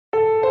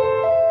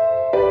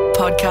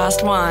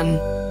Podcast One.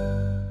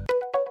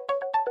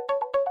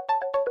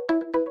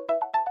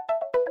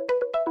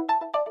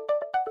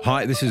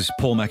 Hi, this is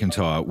Paul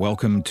McIntyre.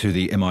 Welcome to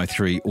the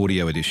MI3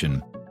 Audio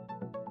Edition.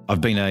 I've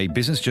been a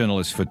business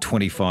journalist for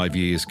 25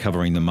 years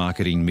covering the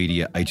marketing,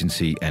 media,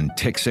 agency and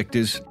tech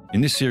sectors. In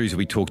this series,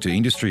 we talk to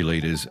industry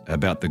leaders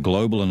about the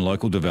global and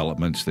local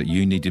developments that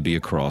you need to be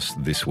across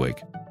this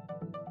week.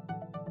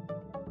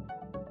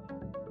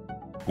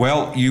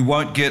 Well, you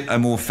won't get a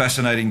more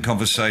fascinating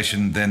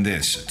conversation than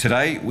this.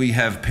 Today, we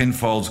have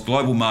Penfolds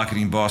global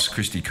marketing boss,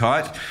 Kristy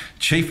Keyte,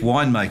 chief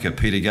winemaker,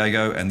 Peter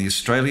Gago, and the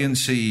Australian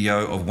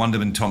CEO of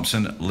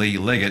WundermunThompson,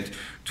 Leggett,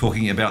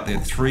 talking about their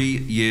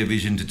 3-year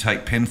vision to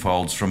take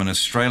Penfolds from an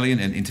Australian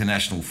and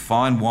international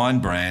fine wine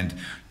brand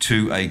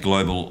to a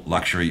global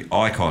luxury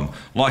icon,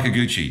 like a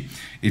Gucci.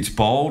 It's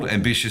bold,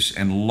 ambitious,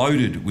 and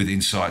loaded with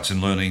insights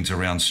and learnings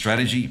around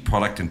strategy,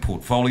 product and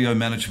portfolio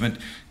management,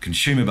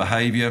 consumer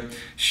behaviour,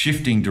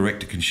 shifting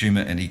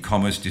direct-to-consumer and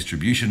e-commerce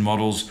distribution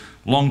models,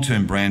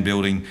 long-term brand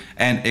building,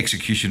 and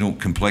executional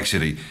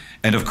complexity.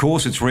 And of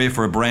course, it's rare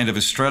for a brand of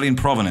Australian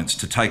provenance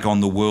to take on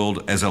the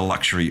world as a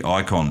luxury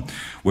icon.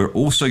 We're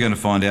also going to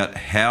find out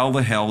how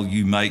the hell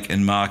you make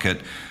and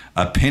market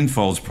a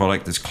Penfolds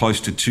product that's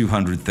close to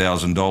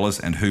 $200,000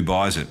 and who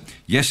buys it.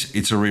 Yes,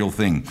 it's a real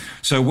thing.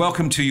 So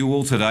welcome to you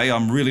all today.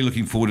 I'm really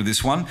looking forward to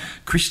this one.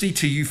 Kristy,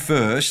 to you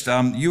first.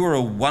 You were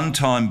a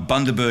one-time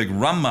Bundaberg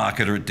rum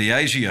marketer at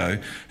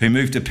Diageo who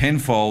moved to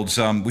Penfolds,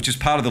 which is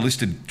part of the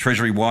listed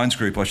Treasury Wines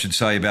Group, I should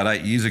say, about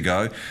 8 years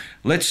ago.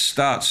 Let's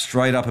start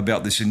straight up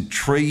about this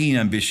intriguing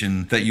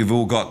ambition that you've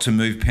all got to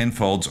move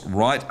Penfolds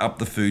right up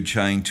the food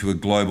chain to a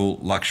global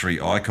luxury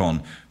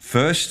icon.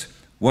 First,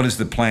 what is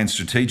the plan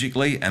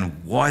strategically and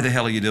why the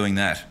hell are you doing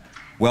that?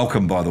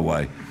 Welcome, by the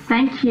way.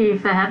 Thank you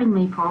for having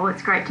me, Paul.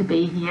 It's great to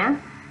be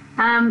here.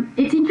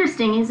 It's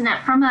interesting, isn't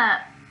it? From a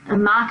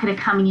marketer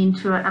coming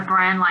into a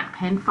brand like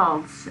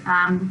Penfolds,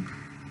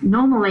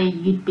 normally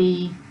you'd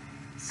be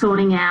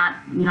sorting out,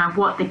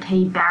 what the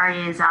key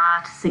barriers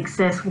are to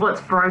success,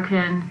 what's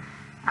broken.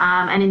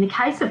 And in the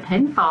case of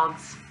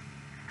Penfolds,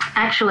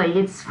 actually,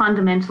 it's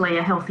fundamentally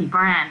a healthy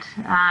brand.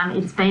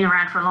 It's been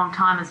around for a long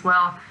time as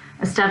well.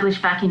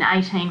 Established back in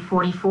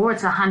 1844,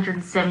 it's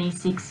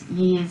 176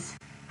 years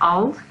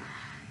old,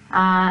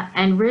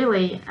 and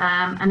really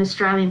an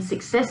Australian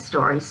success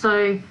story.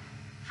 So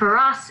for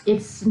us,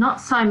 it's not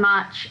so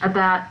much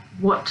about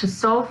what to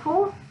solve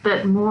for,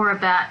 but more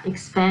about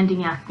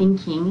expanding our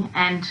thinking.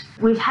 And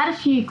we've had a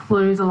few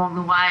clues along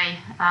the way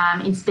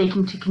in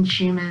speaking to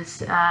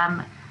consumers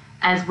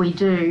as we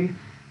do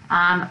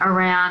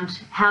around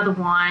how the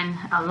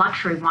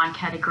luxury wine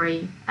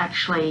category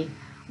actually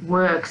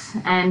works.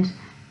 And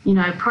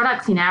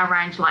products in our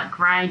range like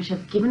Grange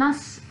have given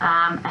us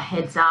a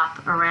heads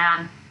up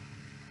around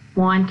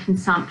wine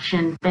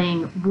consumption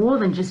being more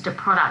than just a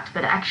product,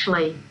 but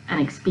actually an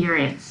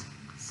experience,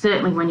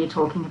 certainly when you're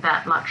talking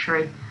about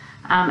luxury.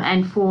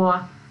 And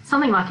for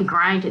something like a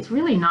Grange, it's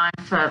really known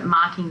for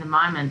marking the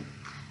moment.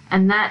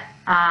 And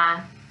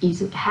that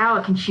is how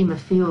a consumer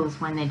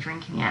feels when they're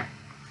drinking it.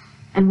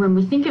 And when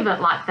we think of it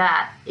like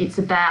that, it's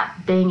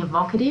about being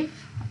evocative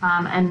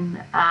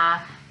and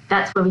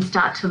that's where we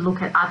start to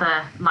look at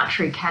other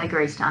luxury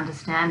categories to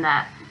understand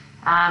that.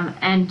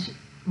 And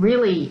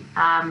really,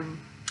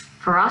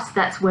 for us,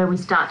 that's where we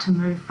start to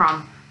move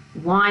from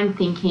wine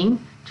thinking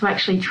to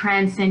actually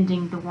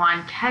transcending the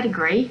wine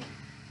category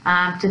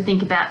to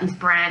think about this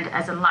brand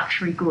as a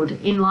luxury good,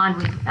 in line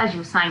with, as you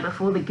were saying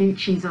before, the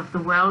Guccis of the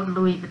world,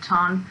 Louis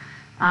Vuitton,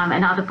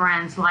 and other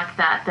brands like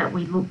that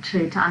we look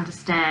to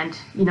understand,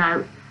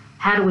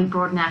 how do we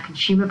broaden our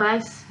consumer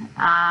base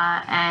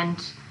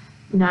and,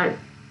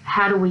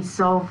 how do we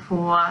solve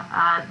for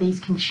these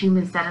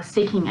consumers that are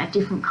seeking a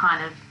different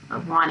kind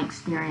of wine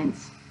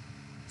experience?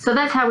 So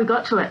that's how we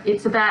got to it.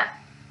 It's about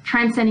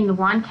transcending the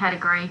wine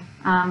category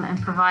and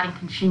providing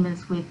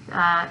consumers with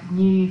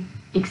new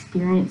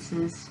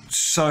experiences.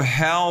 So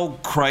how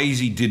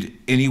crazy did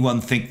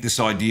anyone think this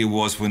idea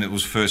was when it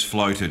was first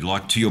floated?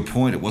 Like, to your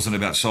point, it wasn't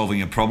about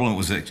solving a problem, it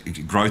was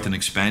growth and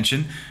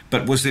expansion.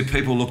 But was there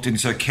people looked in,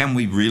 so can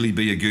we really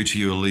be a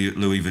Gucci or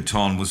Louis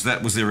Vuitton?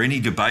 Was there any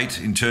debate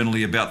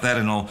internally about that?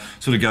 And I'll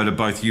sort of go to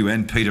both you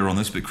and Peter on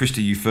this, but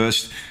Kristy, you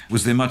first.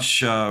 Was there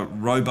much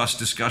robust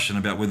discussion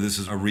about whether this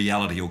is a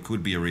reality or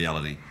could be a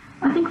reality?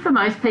 I think for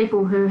most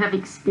people who have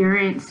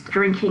experienced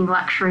drinking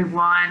luxury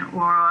wine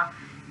or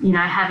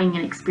having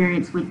an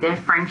experience with their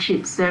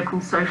friendship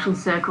circles, social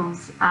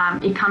circles,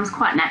 it comes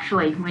quite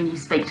naturally when you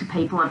speak to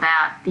people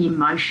about the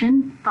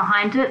emotion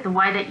behind it, the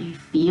way that you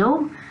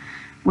feel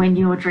when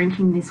you're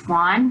drinking this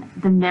wine,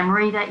 the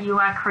memory that you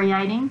are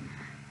creating.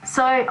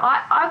 So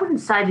I wouldn't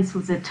say this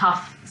was a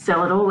tough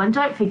sell at all. And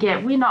don't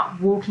forget, we're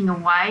not walking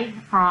away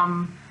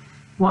from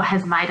what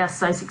has made us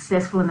so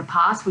successful in the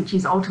past, which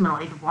is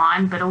ultimately the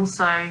wine, but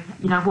also,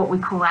 what we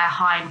call our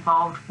high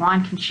involved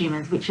wine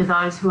consumers, which are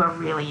those who are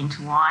really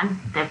into wine.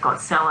 They've got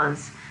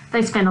cellars.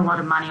 They spend a lot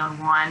of money on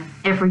wine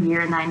every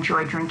year and they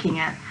enjoy drinking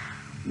it.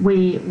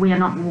 We are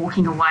not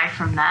walking away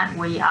from that.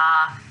 We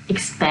are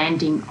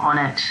expanding on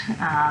it.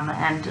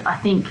 And I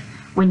think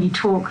when you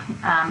talk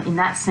in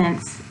that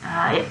sense,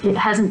 it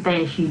hasn't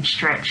been a huge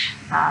stretch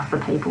for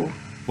people.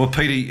 Well,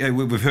 Peter,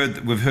 we've heard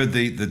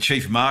the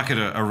chief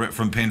marketer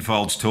from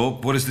Penfolds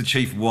talk. What does the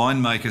chief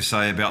winemaker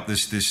say about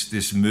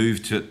this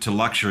move to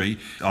luxury?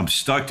 I'm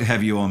stoked to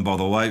have you on, by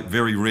the way.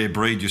 Very rare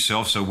breed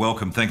yourself, so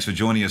welcome. Thanks for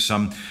joining us.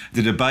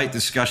 The debate,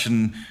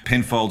 discussion,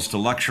 Penfolds to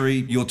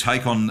luxury. Your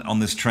take on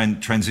this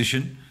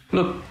transition?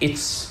 Look,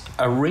 it's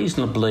a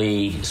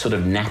reasonably sort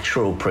of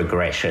natural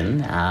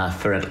progression.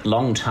 For a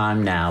long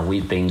time now,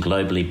 we've been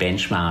globally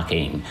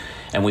benchmarking,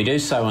 and we do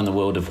so in the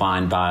world of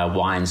wine via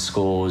wine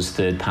scores,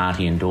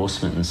 third-party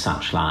endorsement and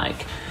such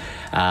like.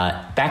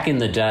 Back in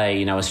the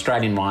day,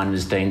 Australian wine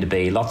was deemed to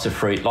be lots of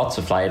fruit, lots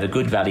of flavour,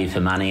 good value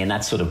for money, and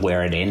that's sort of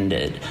where it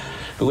ended.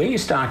 But when you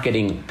start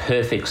getting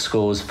perfect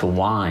scores for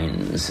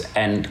wines,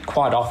 and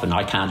quite often,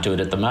 I can't do it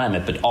at the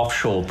moment, but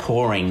offshore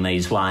pouring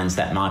these wines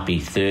that might be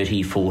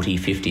 30, 40,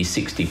 50,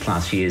 60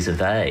 plus years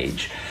of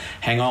age,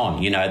 hang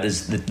on,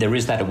 there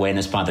is that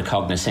awareness by the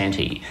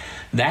cognoscenti.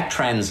 That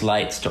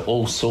translates to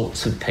all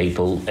sorts of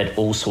people at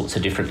all sorts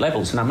of different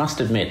levels. And I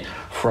must admit,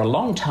 for a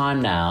long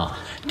time now,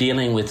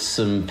 dealing with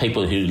some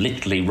people who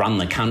literally run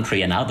the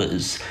country and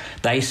others,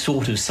 they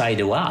sort of say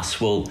to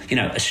us, well,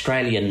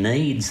 Australia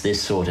needs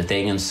this sort of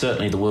thing, and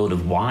certainly the world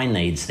of wine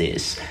needs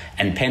this,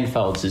 and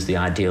Penfolds is the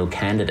ideal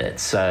candidate.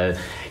 So,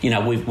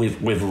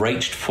 we've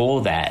reached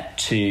for that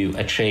to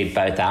achieve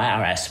both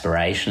our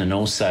aspiration and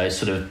also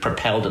sort of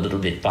propelled a little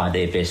bit by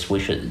their best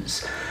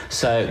wishes.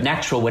 So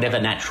natural,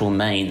 whatever natural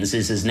means,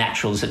 is as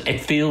natural as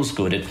it feels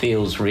good, it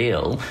feels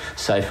real.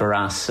 So for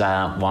us,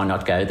 why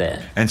not go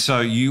there? And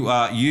so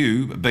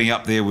you being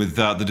up there with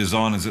the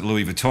designers at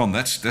Louis Vuitton,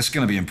 that's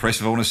going to be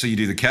impressive. I want to see you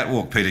do the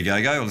catwalk, Peter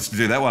Gago. Let's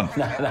do that one.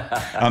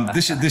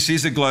 This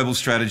is a global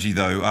strategy,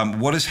 though.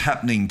 What is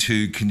happening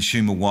to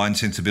consumer wine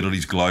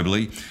sensibilities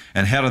globally,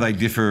 and how do they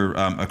differ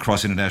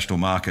across international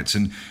markets?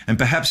 And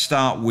perhaps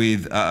start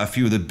with a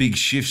few of the big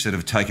shifts that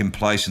have taken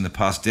place in the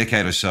past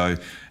decade or so,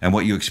 and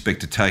what you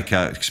expect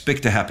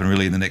to happen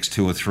really in the next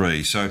 2 or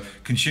 3. So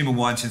consumer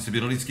wine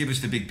sensibilities, give us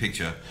the big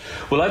picture.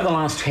 Well, over the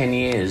last 10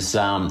 years,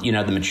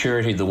 the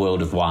maturity of the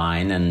world of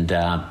wine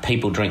and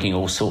people drinking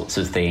all sorts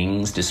of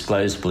things,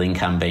 disposable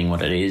income being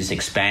what it is,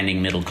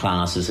 expanding middle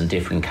classes in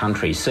different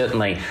countries.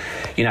 Certainly,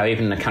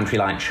 even in a country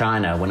like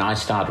China, when I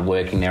started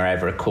working there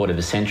over a quarter of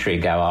a century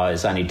ago, I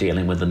was only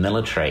dealing with the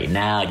military.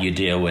 Now you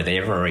deal with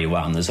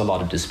everyone. There's a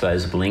lot of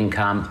disposable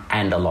income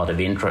and a lot of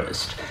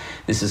interest.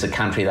 This is a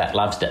country that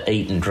loves to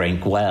eat and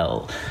drink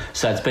well.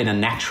 So it's been a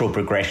natural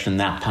progression in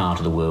that part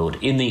of the world.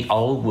 In the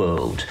old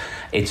world,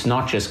 it's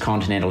not just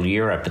continental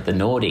Europe, but the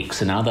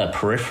Nordics and other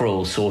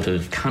peripheral sort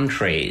of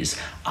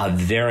countries are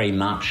very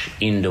much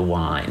into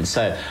wine.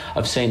 So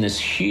I've seen this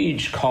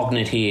huge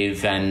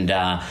cognitive and,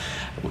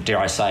 dare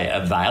I say,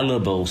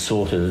 available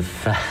sort of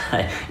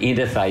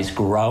interface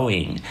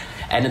growing.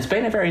 And it's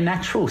been a very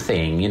natural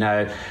thing.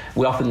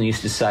 We often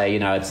used to say,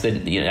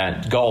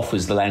 golf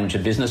was the language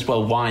of business.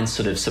 Well, wine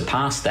sort of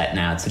surpassed that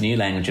now. It's a new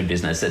language of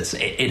business.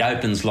 It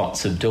opens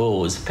lots of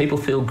doors. People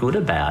feel good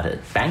about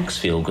it. Banks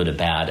feel good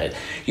about it.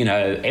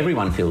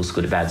 Everyone feels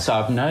good about it. So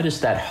I've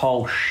noticed that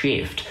whole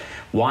shift.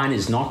 Wine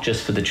is not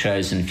just for the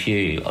chosen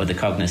few or the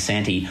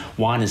cognoscenti.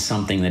 Wine is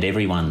something that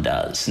everyone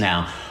does.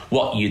 Now,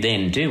 what you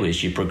then do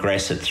is you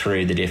progress it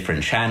through the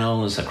different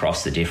channels,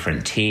 across the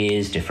different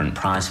tiers, different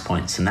price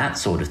points and that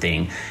sort of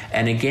thing.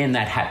 And again,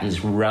 that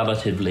happens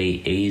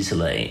relatively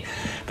easily.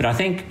 But I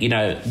think,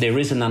 there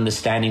is an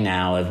understanding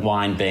now of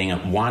wine being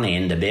at one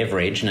end a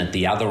beverage and at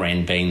the other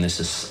end being this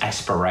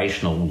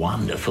aspirational,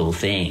 wonderful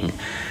thing.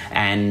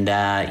 And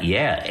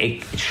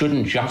it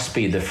shouldn't just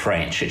be the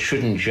French. It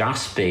shouldn't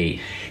just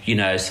be,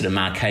 sort of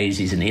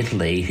Marcheses in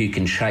Italy who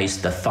can chase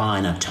the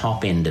finer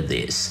top end of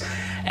this.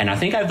 And I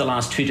think over the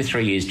last 2 to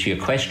 3 years, to your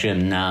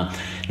question,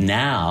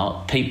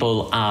 now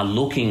people are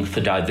looking for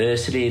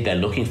diversity, they're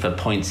looking for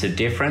points of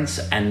difference,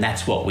 and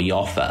that's what we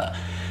offer.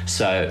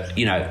 So,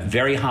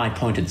 very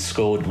high-pointed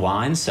scored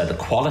wines, so the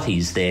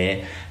quality's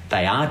there,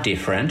 they are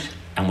different,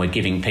 and we're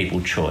giving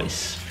people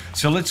choice.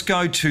 So let's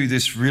go to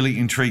this really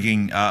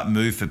intriguing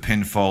move for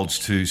Penfolds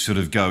to sort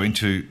of go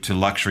into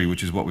luxury,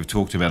 which is what we've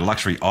talked about, a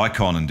luxury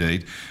icon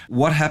indeed.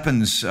 What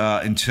happens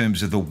in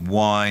terms of the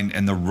wine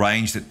and the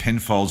range that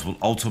Penfolds will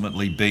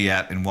ultimately be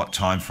at in what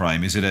time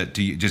frame? Is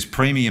it does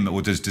premium,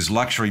 or does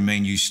luxury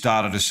mean you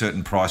start at a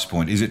certain price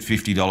point? Is it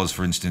 $50,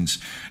 for instance?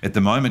 At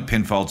the moment,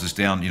 Penfolds is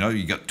down,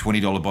 you got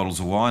 $20 bottles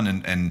of wine,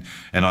 and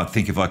I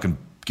think if I can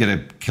get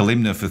a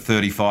Kalimna for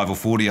 35 or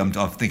 40,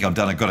 I think I've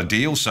got a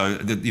deal. So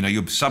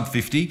you're sub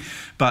 50.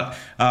 But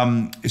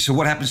so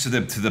what happens to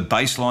the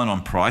baseline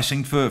on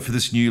pricing for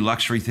this new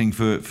luxury thing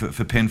for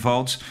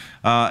Penfolds?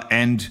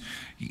 And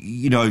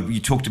you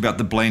talked about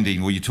the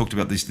blending, or you talked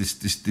about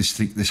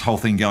this whole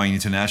thing going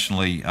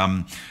internationally.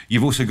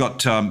 You've also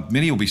got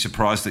many will be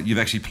surprised that you've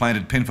actually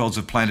Penfolds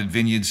have planted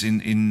vineyards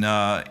in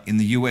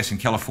the US and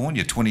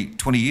California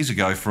 20 years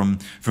ago from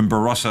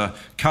Barossa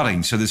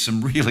cutting. So there's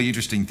some really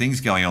interesting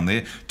things going on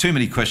there. Too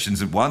many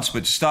questions at once,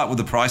 but to start with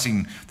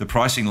the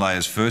pricing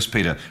layers first,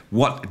 Peter.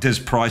 What does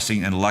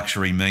pricing and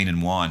luxury mean in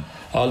wine?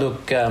 Oh,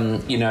 look,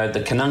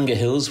 the Canunga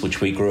Hills,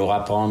 which we grew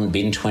up on,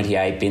 Bin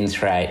 28, Bin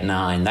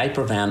 389, they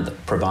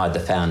provide the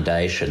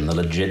foundation, the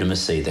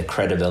legitimacy, the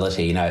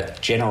credibility.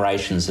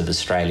 Generations of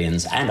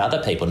Australians and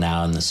other people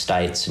now in the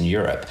States and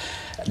Europe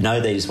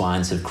know these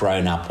wines, have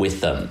grown up with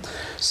them.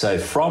 So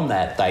from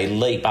that, they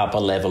leap up a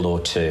level or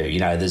two.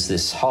 There's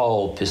this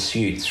whole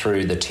pursuit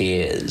through the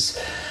tiers.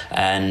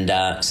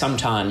 And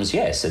sometimes,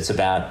 yes, it's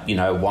about,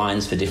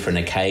 wines for different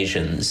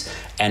occasions.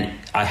 And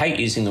I hate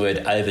using the word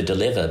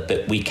over-deliver,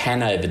 but we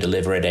can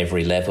over-deliver at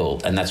every level.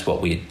 And that's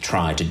what we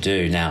try to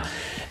do. Now,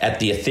 at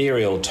the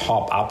ethereal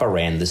top upper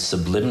end, the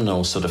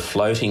subliminal sort of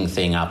floating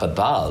thing up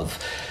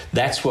above,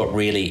 that's what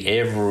really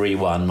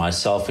everyone,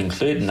 myself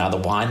included, and other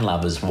wine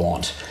lovers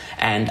want.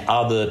 And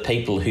other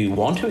people who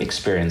want to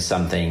experience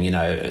something,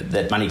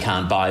 that money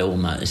can't buy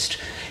almost.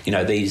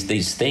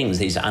 These things,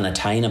 these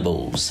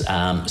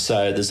unattainables.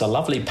 So there's a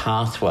lovely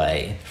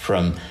pathway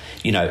from,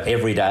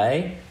 every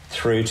day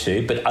through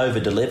to, but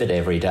over-delivered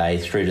every day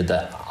through to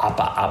the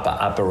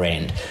upper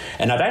end.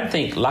 And I don't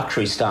think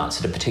luxury starts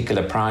at a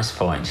particular price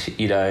point.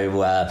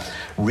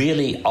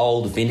 Really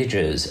old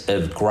vintages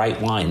of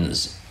great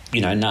wines,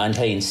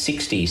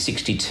 1960,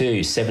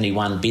 62,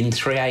 71, Bin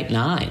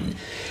 389.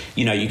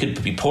 You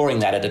could be pouring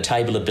that at a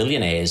table of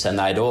billionaires and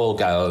they'd all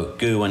go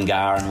goo and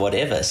gar and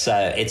whatever. So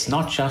it's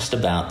not just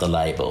about the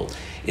label.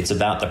 It's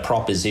about the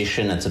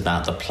proposition. It's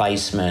about the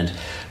placement.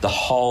 The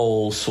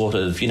whole sort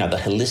of, the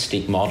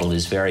holistic model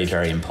is very,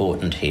 very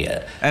important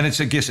here. And I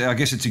guess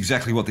it's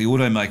exactly what the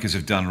automakers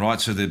have done,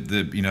 right? So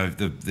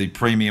the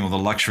premium or the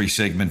luxury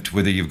segment,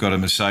 whether you've got a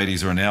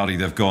Mercedes or an Audi,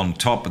 they've gone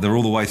top, but they're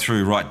all the way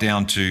through right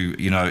down to,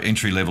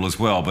 entry level as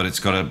well. But it's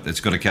got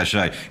a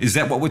cachet. Is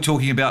that what we're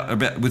talking about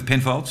with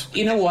Penfolds?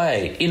 In a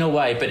way.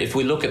 But if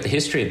we look at the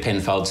history of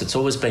Penfolds, it's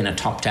always been a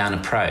top-down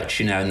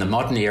approach. In the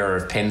modern era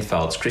of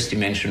Penfolds, Kristy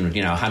mentioned,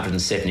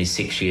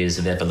 176 years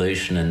of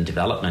evolution and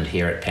development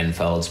here at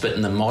Penfolds. But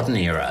in the modern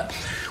era,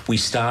 we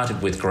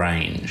started with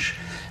Grange,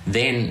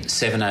 then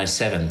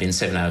 707, Bin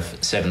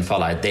 707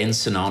 followed, then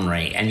St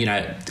Henri. And,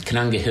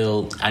 Canunga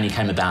Hill only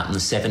came about in the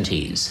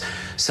 70s.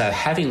 So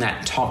having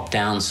that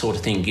top-down sort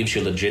of thing gives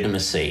you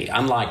legitimacy.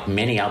 Unlike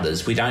many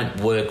others, we don't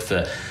work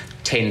for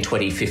 10,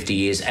 20, 50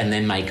 years and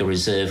then make a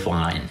reserve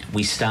wine.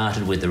 We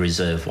started with the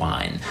reserve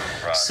wine.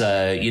 Right.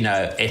 So,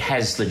 it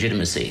has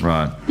legitimacy.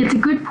 Right. It's a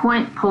good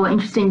point, Paul.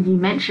 Interesting you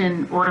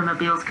mentioned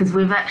automobiles because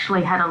we've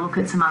actually had a look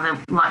at some other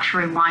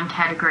luxury wine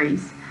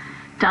categories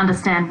to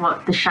understand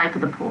what the shape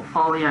of the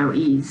portfolio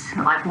is.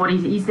 Like,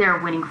 is there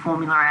a winning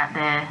formula out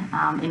there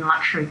in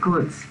luxury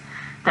goods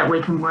that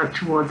we can work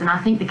towards? And I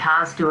think the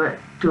cars do it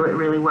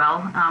really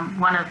well.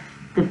 One of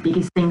the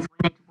biggest things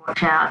we need to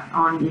watch out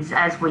on is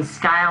as we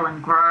scale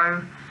and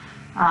grow,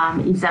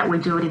 is that we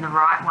do it in the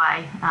right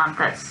way.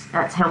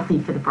 That's healthy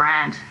for the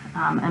brand.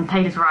 And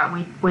Peter's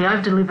right, we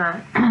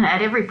over-deliver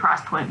at every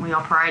price point we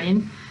operate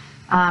in,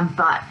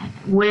 but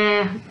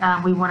where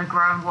we want to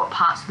grow and what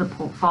parts of the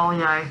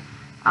portfolio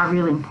are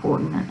really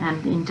important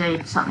and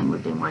indeed something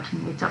we've been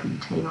working with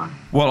WT on.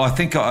 Well, I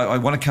think I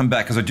want to come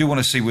back because I do want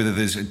to see whether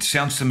it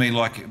sounds to me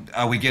like,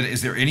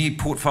 is there any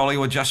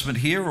portfolio adjustment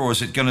here or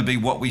is it going to be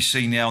what we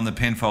see now in the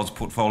Penfolds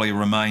portfolio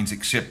remains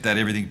except that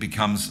everything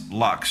becomes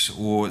luxe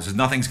or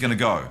nothing's going to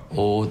go?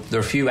 Or there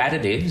are a few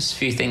additives, a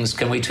few things.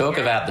 Can we talk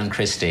about them,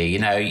 Kristy?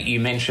 You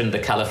mentioned the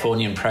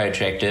Californian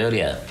project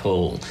earlier,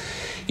 Paul.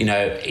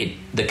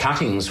 The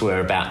cuttings were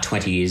about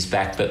 20 years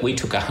back, but we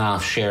took a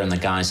half share in the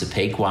Geyser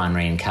Peak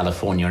Winery in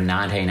California in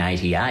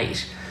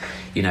 1988,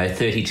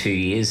 32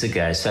 years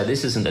ago. So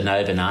this isn't an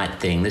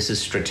overnight thing. This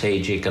is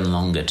strategic and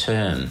longer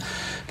term.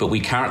 But we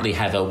currently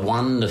have a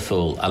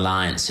wonderful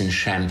alliance in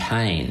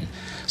Champagne.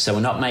 So we're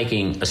not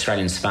making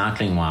Australian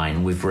sparkling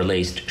wine. We've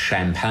released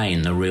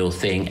Champagne, the real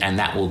thing, and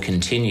that will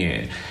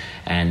continue.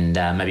 And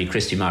maybe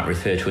Kristy might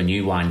refer to a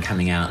new wine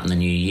coming out in the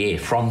new year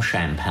from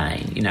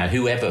Champagne.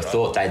 Whoever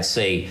thought they'd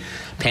see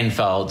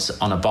Penfolds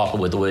on a bottle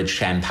with the word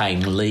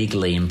Champagne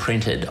legally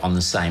imprinted on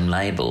the same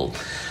label.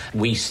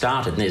 We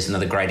started, and there's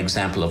another great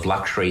example of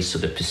luxury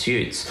sort of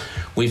pursuits,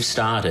 we've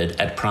started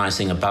at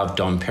pricing above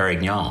Dom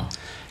Perignon.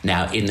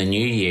 Now, in the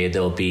new year,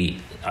 there'll be,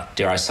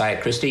 dare I say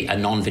it, Kristy, a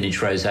non-vintage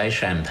rosé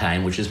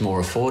champagne, which is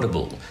more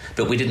affordable.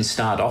 But we didn't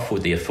start off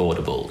with the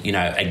affordable,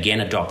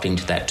 again adopting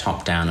to that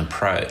top-down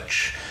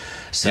approach.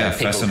 So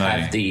people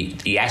have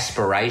the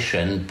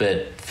aspiration,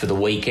 but for the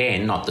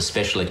weekend, not the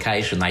special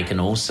occasion, they can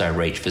also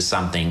reach for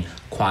something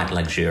quite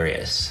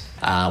luxurious.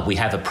 We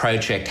have a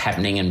project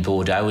happening in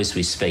Bordeaux as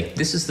we speak.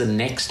 This is the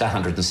next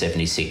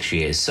 176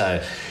 years.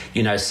 So,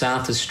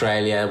 South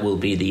Australia will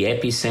be the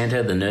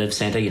epicentre, the nerve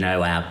centre,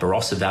 our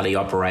Barossa Valley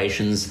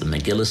operations, the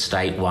McGill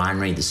Estate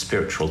Winery, the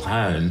spiritual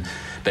home.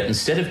 But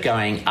instead of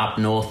going up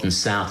north and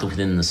south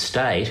within the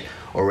state,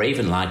 or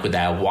even like with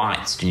our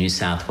whites to New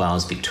South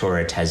Wales,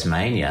 Victoria,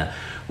 Tasmania,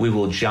 we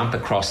will jump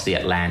across the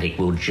Atlantic,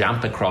 we'll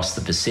jump across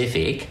the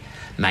Pacific,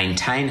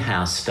 maintain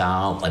house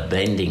style, a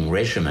blending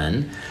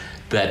regimen,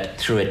 but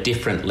through a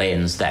different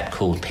lens, that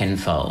called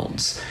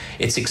Penfolds.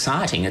 It's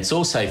exciting. It's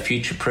also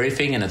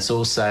future-proofing, and it's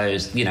also,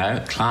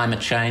 climate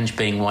change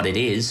being what it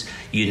is,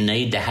 you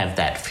need to have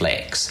that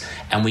flex.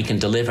 And we can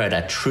deliver at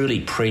a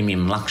truly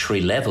premium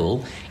luxury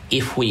level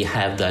if we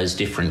have those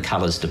different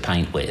colours to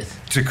paint with.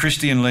 To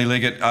Kristy and Lee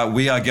Leggett,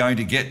 we are going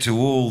to get to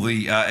all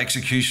the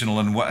executional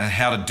and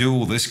how to do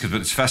all this, because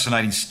it's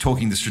fascinating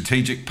talking the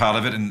strategic part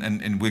of it,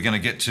 and we're going to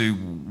get to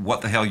what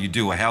the hell you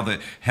do or how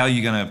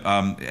you're going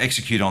to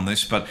execute on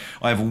this. But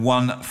I have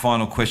one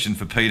final question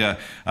for Peter,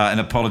 and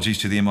apologies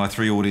to the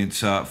MI3 audience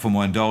for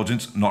my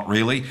indulgence, not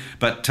really,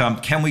 but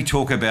can we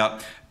talk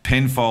about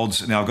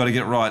Penfolds? Now, I've got to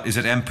get it right. Is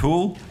it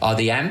Ampoule? Oh,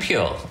 the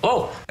Ampoule.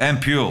 Oh.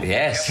 Ampoule.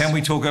 Yes. Can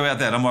we talk about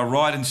that? Am I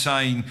right in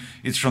saying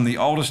it's from the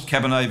oldest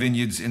Cabernet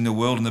vineyards in the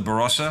world in the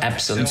Barossa?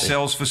 Absolutely. And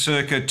sells for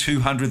circa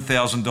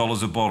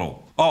 $200,000 a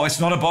bottle. Oh, it's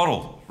not a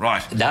bottle.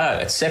 Right. No,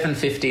 it's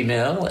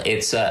 750ml.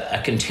 It's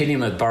a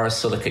continuum of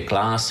borosilicate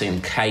glass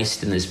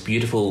encased in this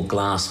beautiful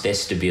glass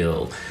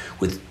vestibule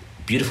with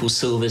beautiful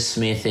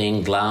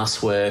silversmithing,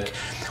 glasswork.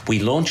 We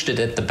launched it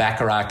at the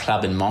Baccarat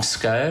Club in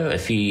Moscow a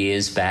few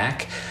years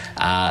back.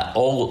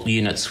 All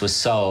units were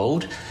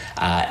sold. It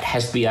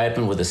has to be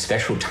opened with a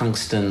special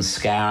tungsten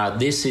scour.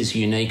 This is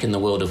unique in the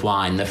world of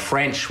wine. The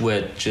French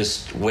were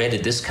just, where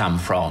did this come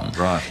from?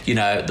 Right.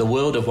 The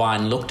world of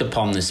wine looked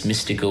upon this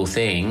mystical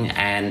thing,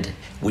 and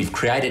we've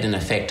created, in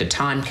effect, a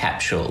time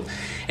capsule.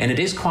 And it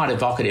is quite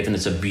evocative, and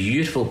it's a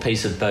beautiful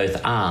piece of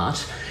both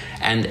art.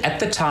 And at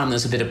the time,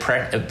 there's a bit of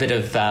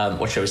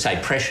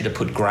pressure to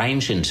put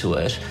Grange into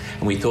it.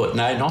 And we thought,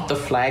 no, not the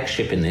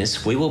flagship in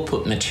this. We will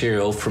put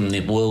material from the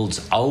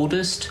world's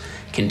oldest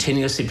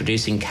continuously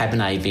producing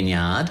Cabernet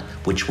vineyard,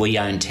 which we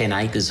own 10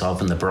 acres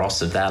of in the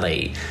Barossa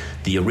Valley.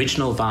 The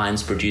original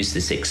vines produce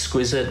this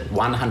exquisite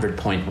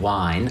 100-point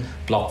wine,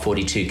 Block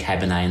 42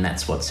 Cabernet, and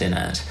that's what's in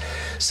it.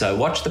 So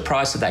watch the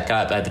price of that go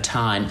up over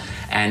time.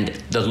 And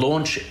the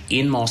launch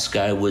in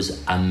Moscow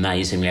was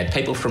amazing. We had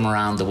people from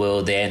around the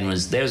world there, and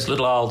there was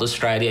little old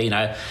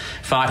Australia,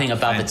 fighting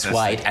above its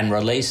weight and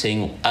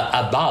releasing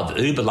above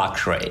uber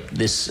luxury.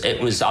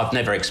 I've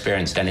never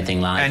experienced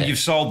anything like it. And you've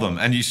sold them,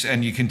 and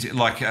you can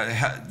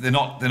they're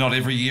not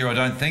every year, I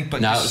don't think.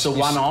 But no, it's a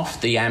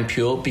one-off, the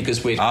Ampoule,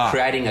 because we're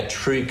creating a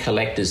true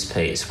collector's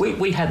piece.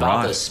 We have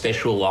other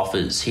special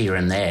offers here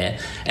and there,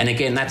 and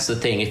again, that's the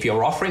thing. If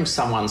you're offering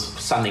someone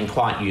something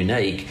quite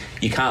unique,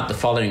 you can't the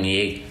following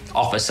year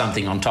offer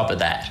something on top of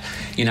that.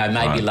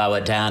 Maybe lower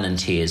down in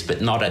tiers,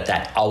 but not at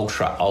that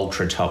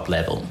ultra top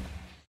level.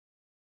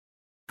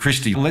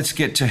 Kristy, let's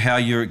get to how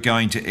you're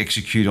going to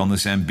execute on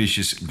this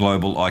ambitious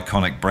global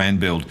iconic brand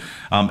build.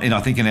 And I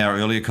think in our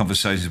earlier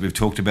conversations we've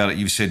talked about it.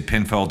 You've said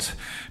Penfolds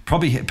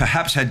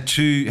perhaps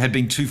had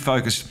been too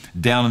focused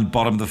down and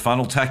bottom of the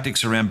funnel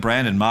tactics around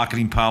brand and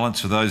marketing parlance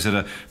for those that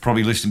are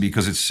probably listening,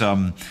 because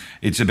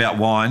it's about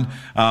wine.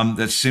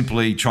 That's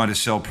simply trying to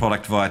sell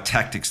product via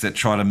tactics that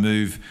try to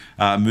move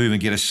and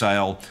get a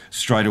sale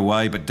straight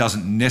away, but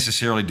doesn't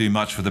necessarily do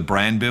much for the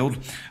brand build.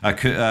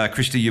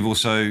 Kristy, you've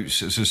also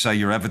sort of say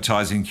your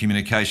advertising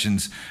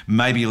communications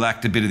maybe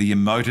lacked a bit of the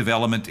emotive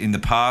element in the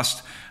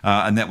past,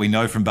 and that we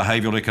know from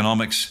behavioural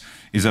economics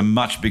is a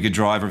much bigger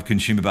driver of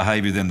consumer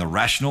behaviour than the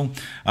rational.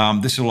 I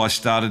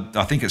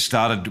think it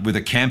started with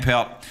a camp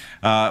out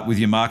with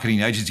your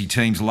marketing agency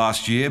teams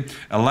last year.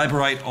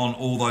 Elaborate on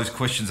all those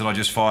questions that I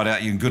just fired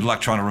at you, and good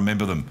luck trying to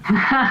remember them.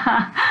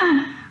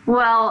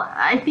 Well,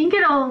 I think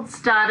it all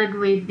started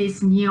with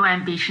this new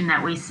ambition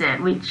that we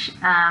set, which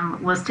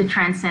was to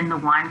transcend the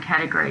wine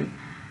category.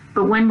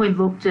 But when we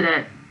looked at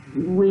it,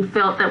 we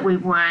felt that we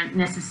weren't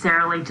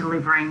necessarily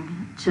delivering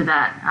to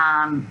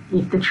that,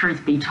 if the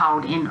truth be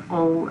told, in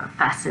all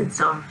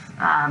facets of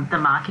the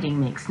marketing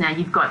mix. Now,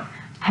 you've got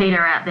Peter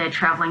out there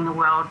travelling the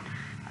world,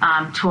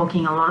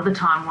 talking a lot of the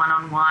time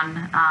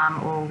one-on-one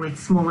or with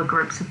smaller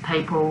groups of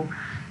people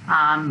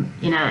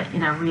in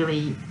a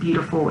really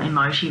beautiful,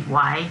 emotive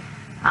way.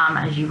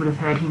 As you would have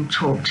heard him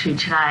talk to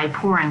today,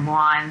 pouring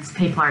wines,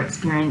 people are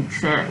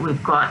experiencing it.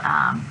 We've got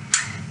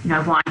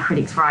wine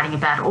critics writing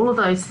about it. All of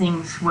those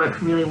things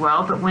worked really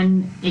well, but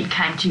when it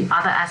came to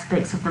other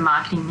aspects of the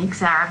marketing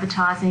mix, our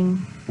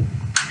advertising,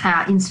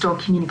 our in-store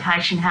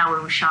communication, how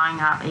we were showing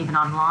up even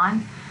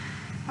online,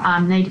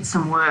 needed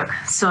some work.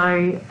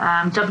 So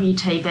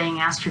WT being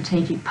our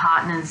strategic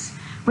partners,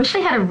 we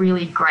actually had a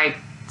really great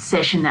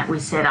session that we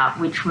set up,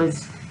 which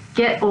was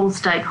get all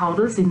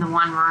stakeholders in the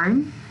one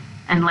room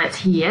and let's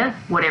hear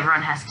what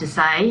everyone has to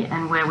say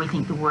and where we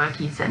think the work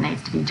is that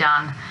needs to be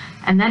done.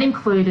 And that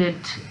included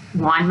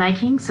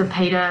winemaking. So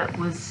Peter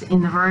was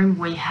in the room.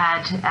 We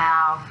had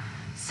our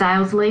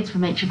sales leads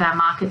from each of our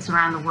markets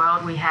around the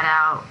world. We had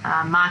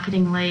our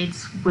marketing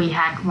leads. We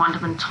had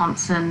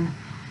WundermunThompson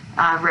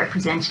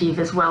representative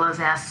as well as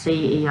our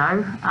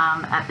CEO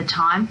at the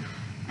time.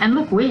 And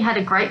look, we had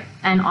a great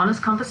and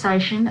honest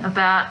conversation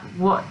about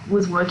what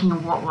was working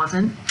and what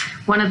wasn't.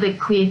 One of the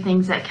clear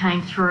things that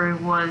came through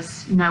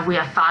was, we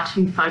are far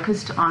too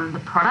focused on the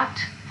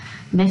product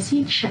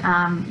message.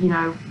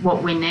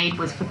 What we need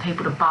was for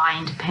people to buy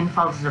into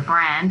Penfolds as a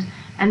brand,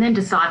 and then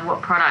decide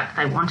what product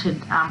they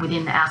wanted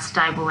within our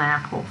stable and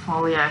our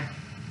portfolio.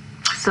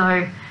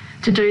 So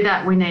to do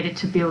that, we needed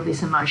to build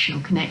this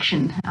emotional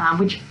connection,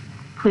 which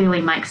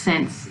clearly makes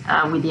sense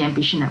with the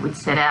ambition that we'd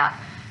set out.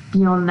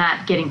 Beyond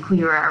that, getting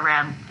clearer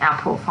around our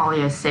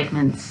portfolio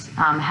segments,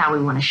 how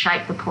we want to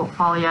shape the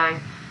portfolio.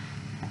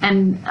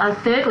 And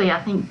thirdly,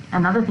 I think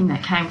another thing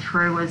that came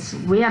through was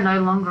we are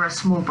no longer a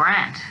small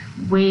brand.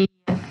 We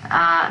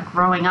are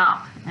growing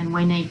up and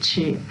we need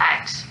to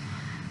act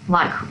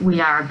like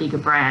we are a bigger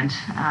brand.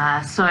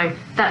 So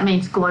that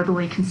means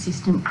globally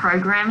consistent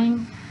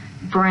programming,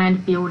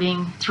 brand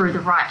building through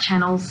the right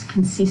channels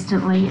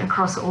consistently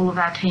across all of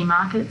our key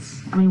markets.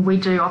 I mean, we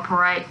do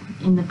operate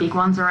in the big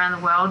ones around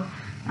the world,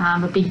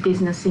 a big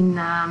business in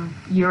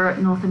Europe,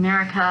 North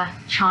America,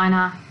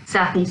 China,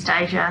 Southeast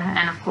Asia,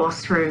 and of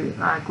course through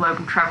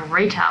global travel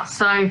retail.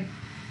 So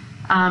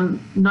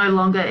no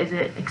longer is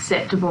it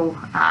acceptable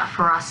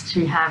for us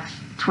to have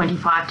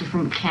 25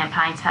 different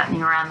campaigns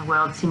happening around the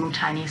world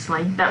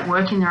simultaneously that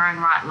work in their own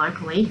right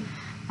locally,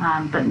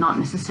 but not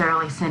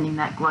necessarily sending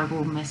that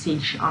global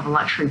message of a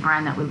luxury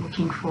brand that we're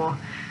looking for.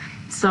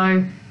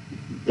 So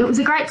it was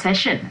a great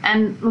session,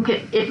 and look,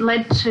 it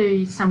led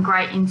to some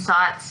great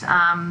insights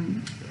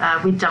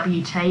with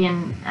WT,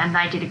 and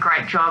they did a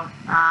great job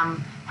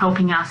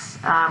helping us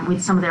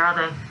with some of their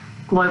other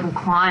global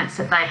clients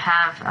that they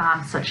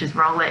have, such as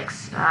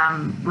Rolex,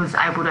 was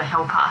able to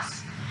help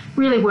us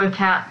really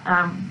work out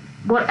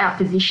what our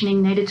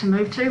positioning needed to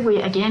move to. We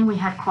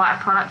had quite a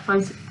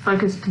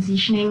product-focused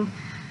positioning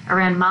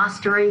around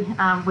mastery.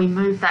 We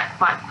moved that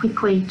quite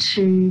quickly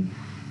to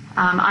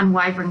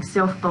unwavering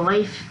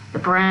self-belief. The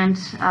brand,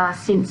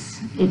 since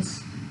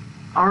its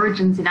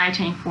origins in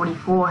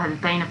 1844, has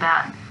been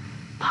about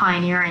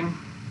pioneering,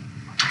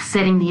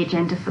 setting the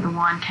agenda for the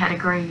wine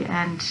category,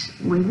 and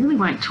we really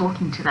weren't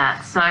talking to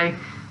that. So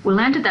we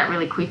landed that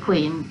really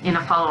quickly in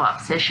a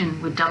follow-up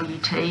session with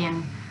WT,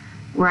 and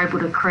we're able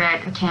to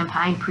create a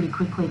campaign pretty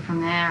quickly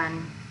from there,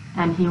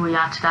 and here we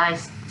are today.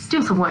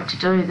 Still some work to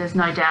do, there's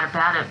no doubt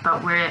about it,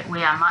 but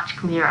we are much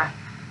clearer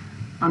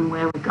on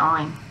where we're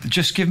going.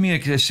 Just give me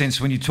a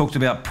sense, when you talked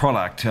about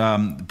product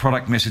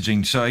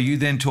messaging, so are you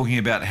then talking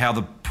about how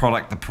the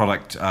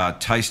product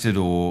tasted,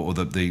 or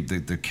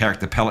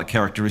the palate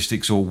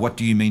characteristics, or what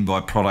do you mean by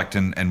product,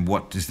 and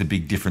what is the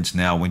big difference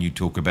now when you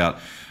talk about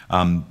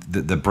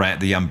the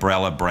brand, the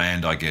umbrella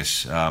brand, I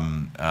guess,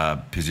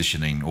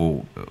 positioning,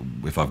 or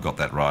if I've got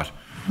that right?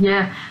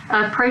 Yeah.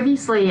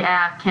 Previously,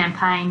 our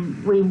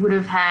campaign, we would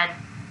have had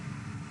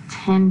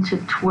 10 to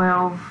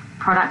 12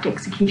 product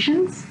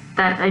executions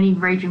that any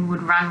region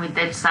would run with.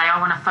 They'd say, I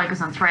want to focus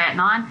on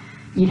 389.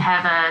 You'd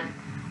have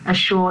a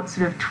short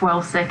sort of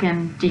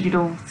 12-second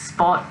digital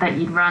spot that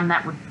you'd run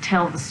that would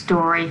tell the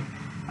story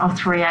of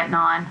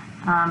 389.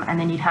 And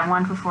then you'd have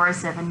one for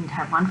 407, you'd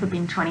have one for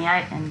bin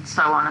 28, and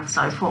so on and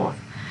so forth.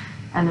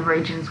 And the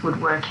regions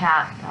would work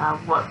out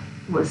what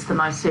was the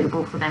most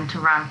suitable for them to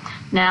run.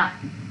 Now,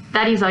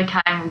 that is okay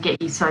and will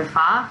get you so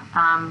far,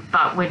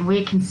 but when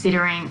we're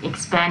considering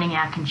expanding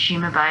our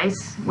consumer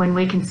base, when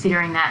we're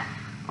considering that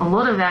a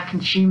lot of our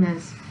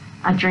consumers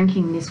are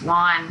drinking this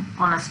wine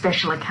on a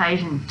special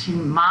occasion to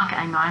mark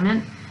a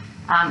moment,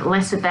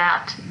 less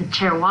about the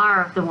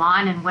terroir of the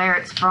wine and where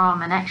it's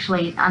from, and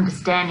actually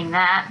understanding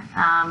that,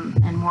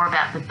 and more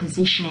about the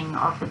positioning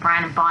of the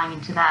brand and buying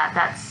into that.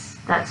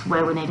 That's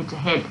where we needed to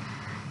head.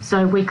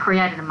 So we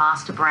created a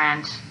master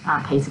brand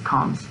piece of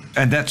comms.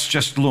 And that's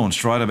just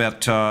launched, right?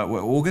 About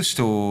August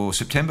or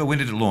September? When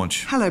did it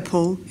launch? Hello,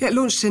 Paul. Yeah, it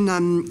launched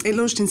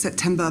in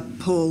September,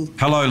 Paul.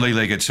 Hello, Lee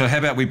Leggett. So how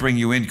about we bring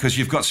you in, because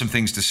you've got some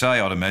things to say,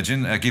 I'd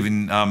imagine,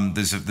 given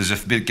there's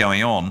a bit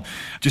going on.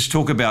 Just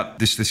talk about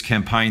this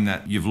campaign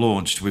that you've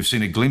launched. We've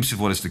seen a glimpse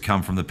of what is to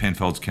come from the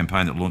Penfolds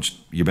campaign that launched.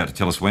 You're about to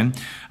tell us when.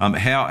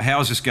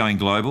 How is this going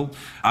global?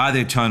 Are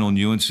there tonal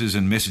nuances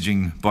and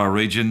messaging by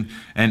region?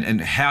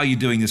 And how are you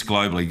doing this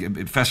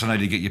globally?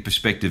 Fascinating to get your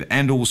perspective,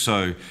 and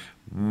also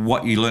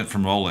what you learnt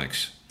from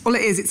Rolex. Well,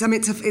 it is.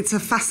 It's a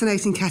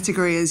fascinating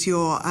category, as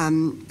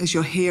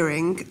you're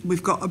hearing.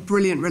 We've got a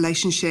brilliant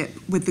relationship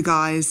with the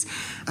guys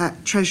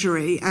at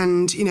Treasury,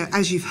 and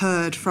as you've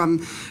heard from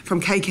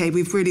KK,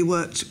 we've really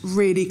worked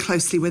really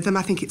closely with them.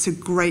 I think it's a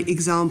great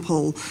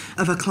example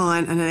of a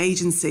client and an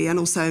agency, and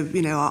also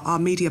our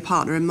media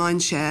partner in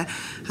Mindshare,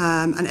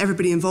 and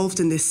everybody involved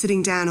in this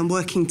sitting down and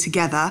working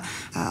together.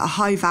 A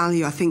high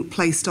value, I think,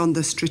 placed on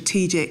the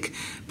strategic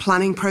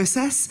planning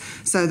process.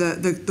 So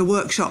the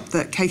workshop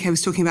that KK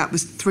was talking about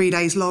was 3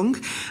 days long,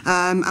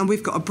 and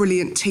we've got a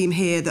brilliant team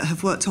here that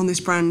have worked on this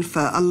brand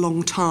for a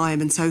long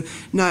time, and so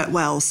know it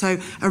well. So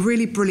a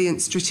really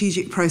brilliant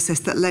strategic process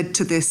that led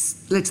to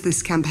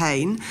this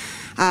campaign.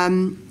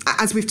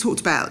 As we've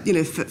talked about,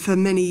 for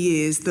many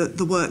years,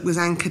 the work was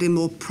anchored in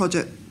more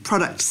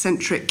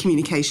product-centric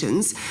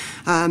communications,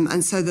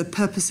 and so the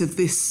purpose of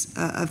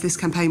this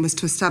campaign was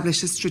to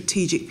establish a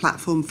strategic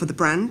platform for the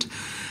brand.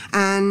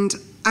 And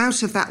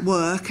out of that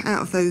work,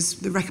 out of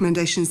the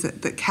recommendations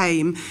that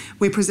came,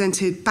 we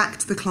presented back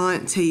to the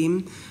client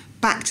team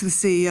back to the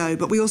CEO,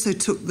 but we also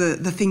took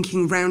the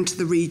thinking round to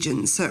the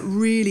regions. So it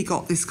really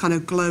got this kind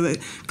of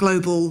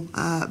global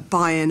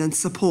buy-in and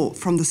support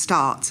from the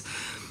start.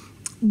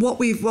 What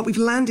we've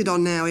landed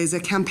on now is a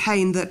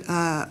campaign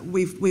that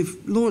we've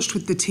launched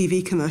with the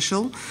TV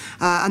commercial,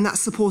 and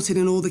that's supported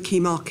in all the key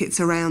markets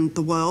around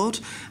the world.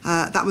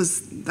 That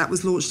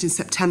was launched in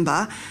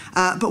September.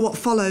 But what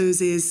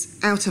follows is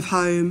out of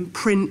home,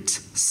 print,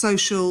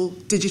 social,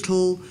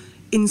 digital,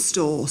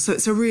 in-store. So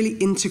it's a really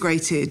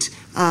integrated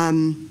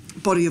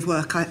body of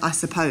work, I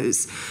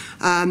suppose.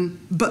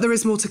 But there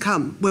is more to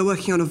come. We're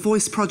working on a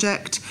voice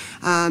project,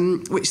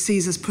 which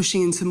sees us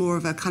pushing into more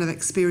of a kind of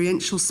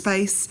experiential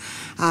space.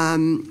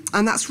 And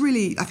I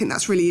think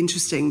that's really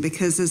interesting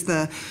because as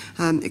it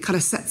kind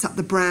of sets up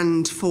the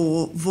brand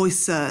for voice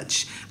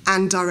search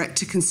and direct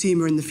to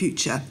consumer in the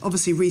future.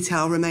 Obviously,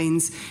 retail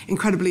remains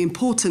incredibly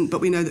important,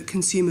 but we know that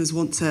consumers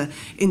want to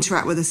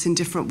interact with us in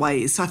different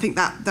ways. So I think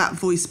that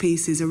voice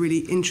piece is a really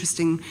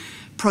interesting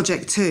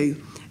project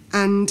too.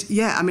 And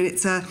yeah, I mean,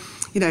 it's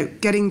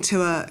getting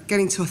to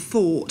a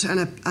thought and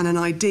an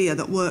idea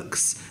that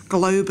works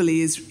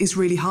globally is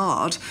really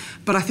hard.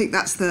 But I think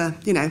that's the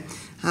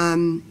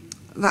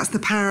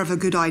power of a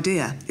good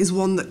idea, is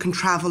one that can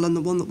travel and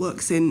the one that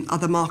works in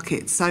other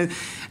markets. So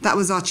that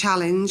was our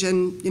challenge,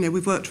 and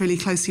we've worked really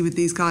closely with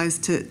these guys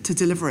to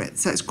deliver it.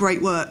 So it's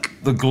great work.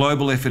 The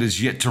global effort is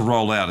yet to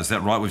roll out, is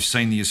that right? We've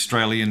seen the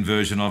Australian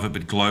version of it,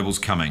 but global's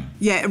coming.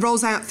 Yeah, it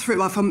rolls out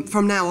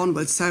from now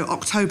onwards, so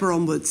October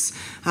onwards.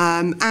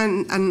 And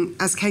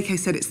as KK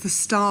said, it's the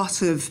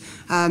start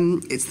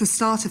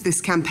of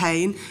this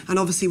campaign, and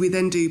obviously we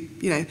then do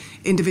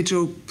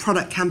individual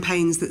product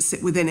campaigns that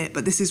sit within it.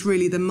 But this is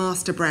really the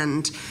master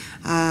brand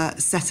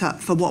set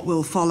up for what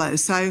will follow.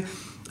 So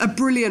a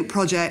brilliant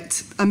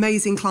project,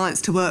 amazing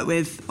clients to work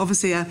with,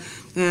 obviously a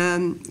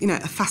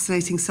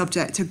fascinating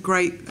subject, a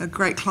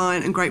great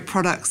client and great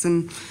products,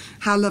 and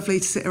how lovely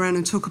to sit around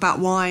and talk about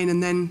wine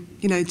and then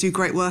do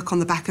great work on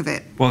the back of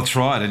it. Well, that's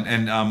right,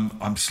 and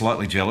I'm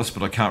slightly jealous,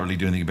 but I can't really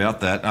do anything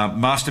about that.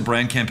 Master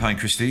brand campaign,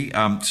 Kristy.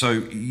 So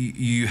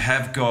you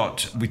have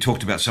got, we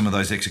talked about some of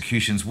those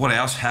executions. What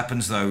else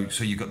happens though?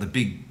 So you've got the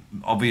big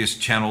obvious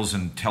channels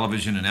and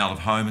television and out of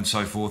home and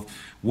so forth.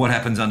 What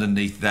happens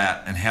underneath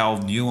that, and how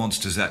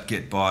nuanced does that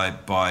get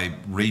by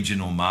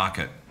region or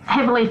market?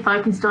 Heavily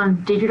focused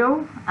on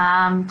digital,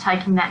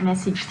 taking that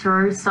message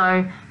through.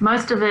 So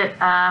most of it,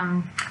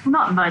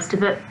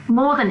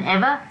 more than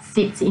ever,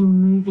 sits in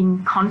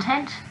moving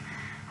content.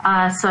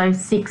 So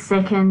 6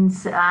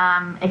 seconds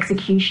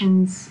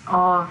executions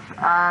of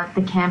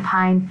the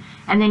campaign,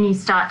 and then you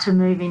start to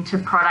move into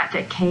product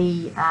at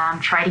key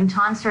trading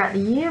times throughout the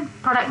year.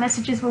 Product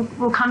messages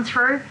will come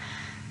through.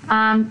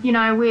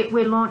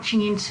 We're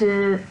launching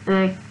into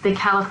the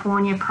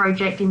California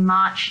project in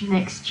March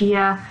next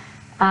year.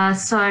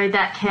 So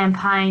that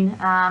campaign,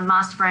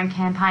 master brand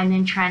campaign,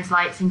 then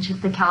translates into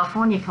the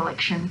California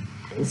collection.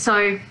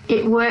 So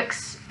it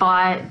works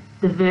by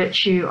the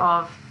virtue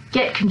of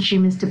get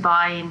consumers to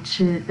buy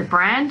into the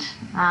brand,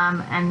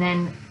 and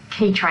then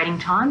key trading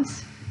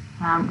times.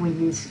 We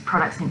use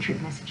product-centric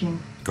messaging.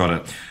 Got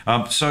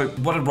it. So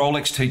what did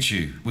Rolex teach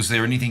you? Was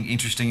there anything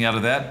interesting out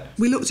of that?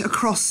 We looked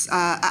across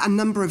a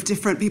number of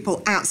different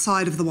people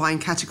outside of the wine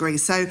category.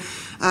 So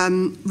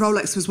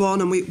Rolex was one,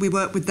 and we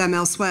worked with them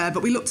elsewhere,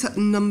 but we looked at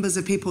numbers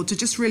of people to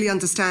just really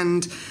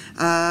understand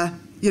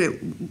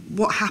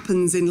what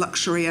happens in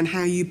luxury and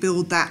how you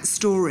build that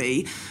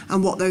story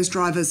and what those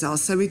drivers are.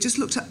 So we just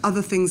looked at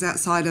other things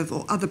outside of,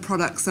 or other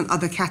products and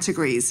other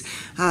categories.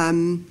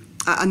 And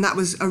that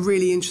was a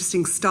really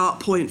interesting start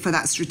point for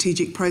that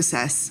strategic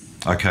process.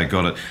 Okay,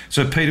 got it.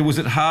 So, Peter, was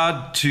it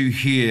hard to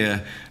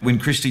hear when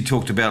Kristy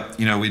talked about,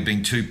 we'd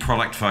been too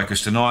product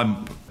focused, and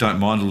I don't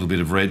mind a little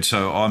bit of red,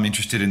 so I'm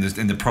interested in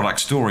the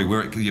product story,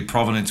 your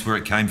provenance, where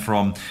it came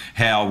from,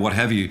 how, what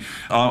have you.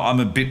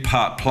 I'm a bit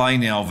part play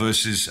now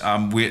versus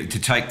to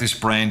take this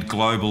brand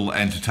global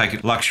and to take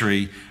it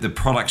luxury. The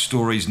product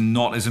story is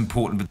not as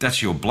important, but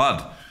that's your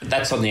blood.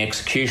 That's on the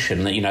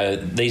execution.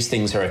 These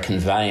things are a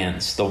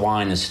conveyance. The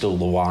wine is still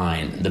the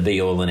wine, the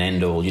be-all and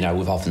end-all.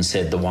 We've often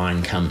said the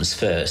wine comes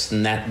first,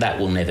 and that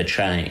will never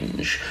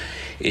change.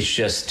 It's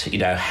just,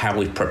 how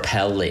we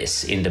propel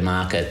this into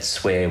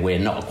markets where we're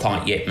not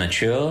quite yet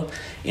mature,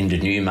 into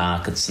new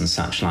markets and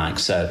such like.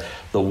 So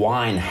the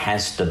wine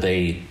has to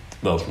be,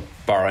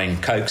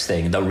 borrowing Coke's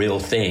thing, the real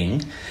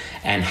thing,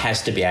 and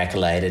has to be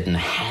accoladed and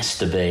has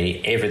to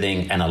be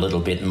everything and a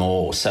little bit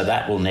more. So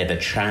that will never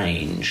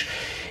change.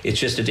 It's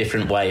just a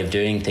different way of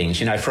doing things.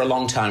 For a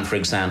long time, for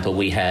example,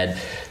 we had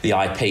the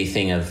IP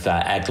thing of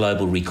our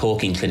global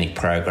recorking clinic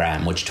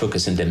program, which took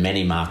us into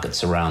many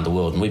markets around the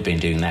world. And we've been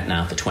doing that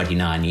now for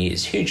 29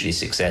 years, hugely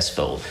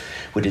successful.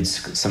 We did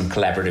some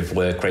collaborative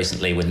work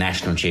recently with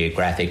National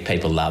Geographic.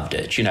 People loved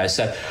it,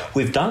 So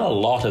we've done a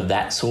lot of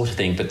that sort of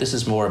thing, but this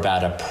is more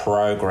about a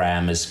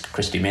program, as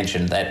Kristy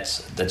mentioned,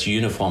 that's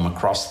uniform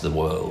across the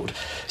world.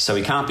 So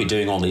we can't be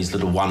doing all these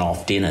little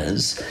one-off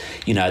dinners.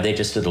 They're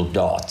just little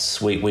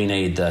dots. We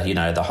need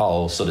the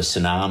whole sort of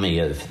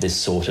tsunami of this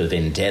sort of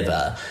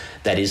endeavour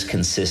that is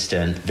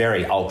consistent,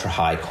 very ultra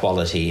high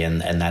quality,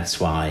 and that's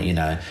why, you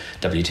know,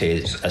 WT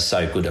is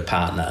so good a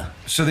partner.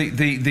 So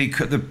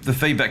the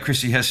feedback,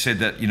 Kristy has said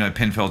that, you know,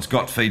 Penfolds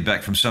got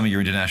feedback from some of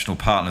your international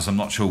partners, I'm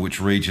not sure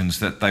which regions,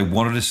 that they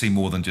wanted to see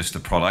more than just the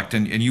product,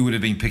 and you would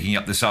have been picking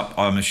this up,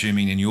 I'm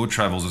assuming, in your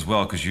travels as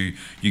well, because you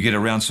get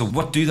around. So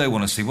what do they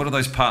want to see? What do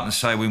those partners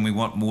say when we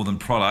want more than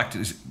product?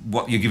 Is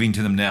what you're giving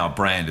to them now,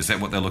 brand? Is that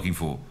what they're looking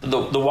for?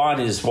 The wine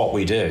is what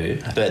we do,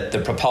 but the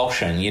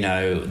propulsion, you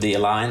know, the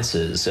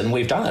alliances, and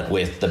we've done it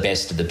with the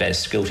best of the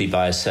best, guilty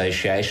by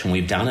association.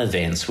 We've done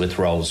events with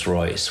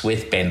Rolls-Royce,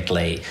 with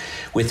Bentley,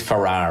 with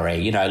Ferrari,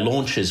 you know,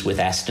 launches with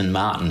Aston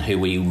Martin, who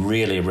we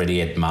really,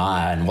 really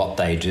admire and what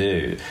they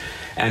do.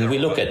 And we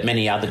look at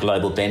many other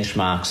global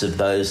benchmarks of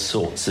those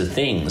sorts of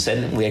things,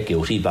 and we're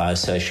guilty by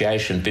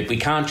association. But we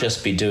can't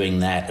just be doing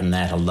that and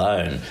that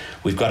alone.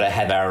 We've got to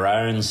have our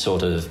own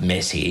sort of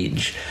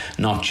message,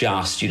 not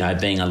just, you know,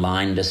 being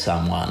aligned to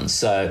someone.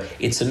 So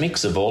it's a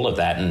mix of all of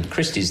that, and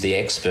Kristy's the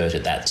expert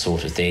at that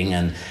sort of thing.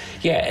 And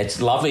yeah, it's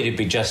lovely to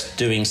be just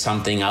doing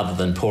something other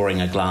than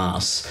pouring a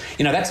glass.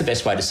 You know, that's the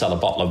best way to sell a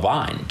bottle of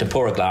wine, to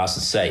pour a glass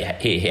and say,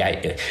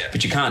 here.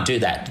 But you can't do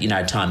that, you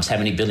know, times how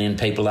many billion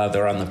people are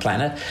there on the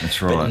planet?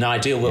 That's right. But in an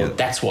ideal world,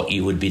 that's what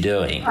you would be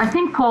doing. I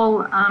think,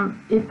 Paul,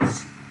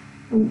 it's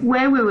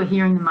where we were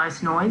hearing the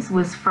most noise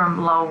was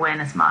from low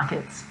awareness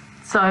markets.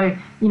 So,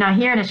 you know,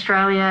 here in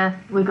Australia,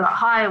 we've got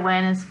high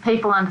awareness,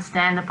 people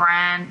understand the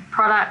brand,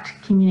 product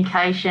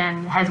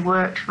communication has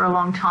worked for a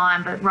long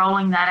time, but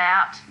rolling that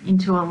out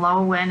into a low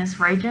awareness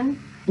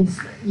region is,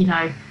 you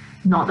know,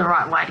 not the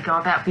right way to go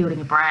about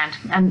building a brand.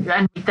 And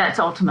that's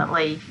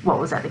ultimately what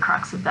was at the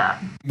crux of that.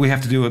 We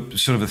have to do a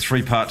sort of a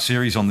 3-part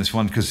series on this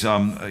one because,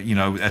 you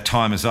know, our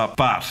time is up.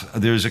 But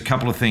there's a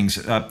couple of things.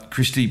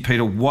 Kristy,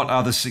 Peter, what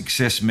are the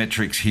success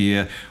metrics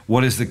here?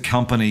 What has the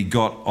company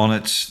got on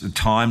its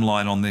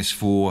timeline on this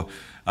for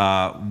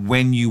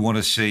when you want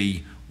to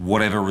see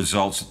whatever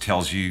results it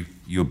tells you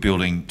you're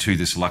building to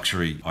this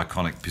luxury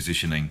iconic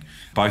positioning?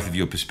 Both of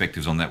your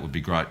perspectives on that would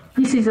be great.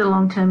 This is a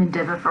long-term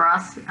endeavour for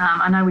us.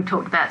 I know we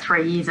talked about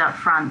 3 years up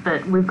front,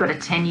 but we've got a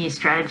 10-year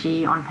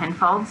strategy on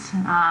Penfolds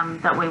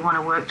that we want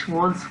to work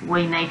towards.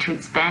 We need to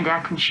expand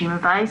our consumer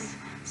base,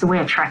 so we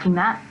are tracking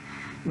that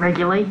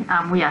regularly.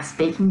 We are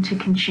speaking to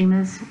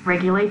consumers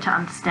regularly to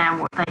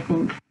understand what they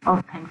think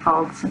of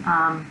Penfolds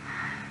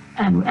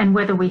and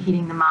whether we're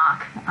hitting the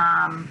mark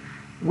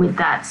with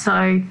that.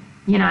 So,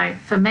 you know,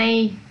 for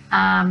me,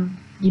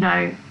 you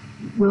know,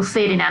 we'll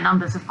see it in our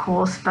numbers, of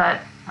course, but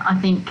I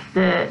think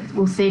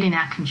we'll see it in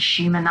our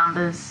consumer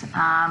numbers,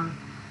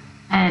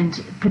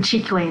 and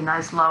particularly in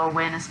those low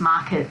awareness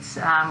markets,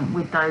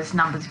 with those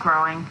numbers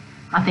growing,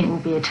 I think will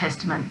be a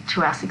testament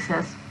to our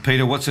success.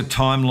 Peter, what's a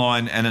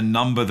timeline and a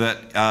number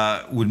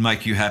that would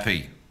make you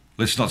happy?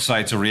 Let's not say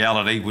it's a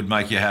reality, would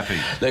make you happy.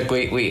 Look,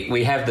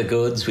 we have the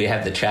goods, we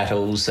have the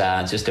chattels,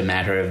 just a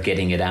matter of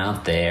getting it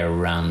out there.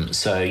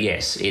 So,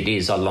 yes, it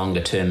is a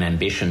longer-term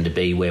ambition to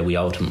be where we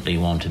ultimately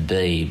want to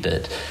be,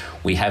 but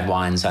we have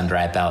wines under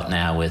our belt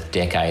now with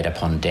decade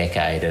upon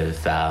decade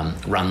of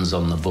runs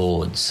on the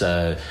board.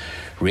 So,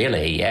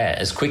 really, yeah,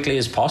 as quickly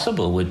as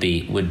possible would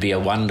be a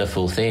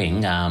wonderful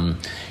thing.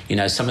 You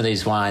know, some of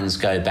these wines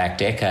go back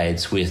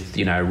decades with,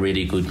 you know,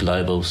 really good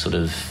global sort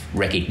of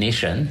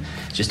recognition.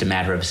 It's just a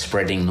matter of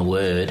spreading the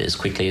word as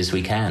quickly as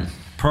we can.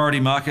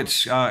 Priority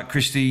markets,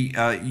 Kristy,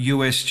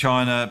 US,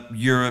 China,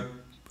 Europe,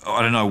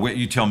 I don't know,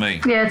 you tell me.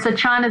 Yeah, so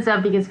China's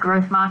our biggest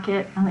growth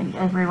market. I think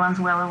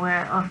everyone's well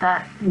aware of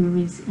that who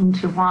is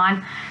into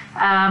wine.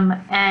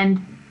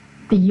 And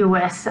the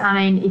US, I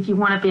mean, if you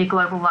want to be a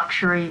global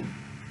luxury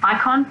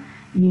icon,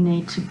 you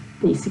need to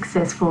be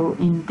successful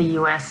in the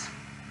US.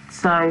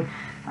 So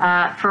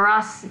for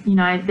us, you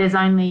know, there's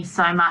only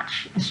so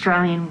much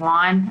Australian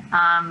wine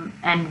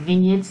and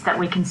vineyards that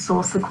we can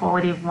source the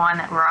quality of wine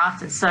that we're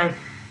after. So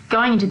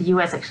going into the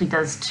US actually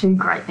does 2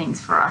 great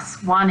things for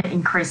us. One, it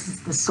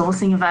increases the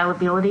sourcing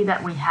availability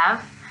that we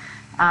have.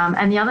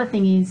 And the other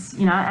thing is,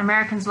 you know,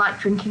 Americans like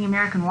drinking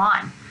American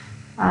wine.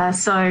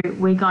 So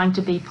we're going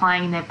to be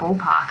playing in their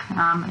ballpark.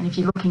 And if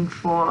you're looking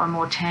for a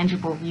more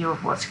tangible view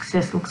of what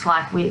success looks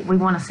like, we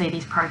want to see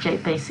this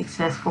project be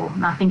successful.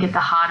 And I think at the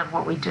heart of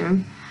what we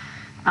do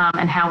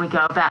and how we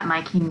go about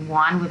making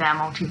wine with our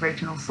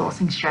multi-regional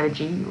sourcing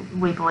strategy,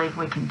 we believe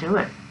we can do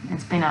it.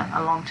 It's been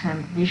a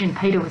long-term vision.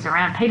 Peter was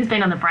around. Peter's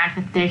been on the brand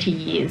for 30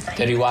 years.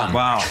 31.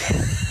 Wow.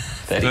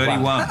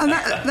 31. And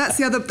that's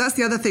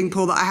the other thing,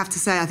 Paul, that I have to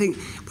say. I think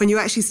when you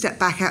actually step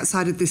back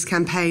outside of this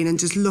campaign and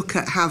just look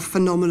at how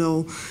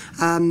phenomenal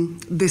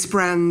this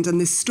brand and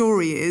this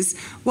story is,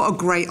 what a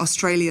great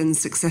Australian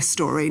success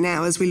story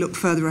now as we look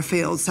further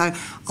afield. So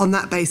on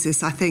that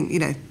basis, I think, you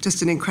know,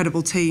 just an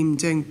incredible team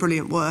doing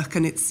brilliant work,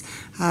 and it's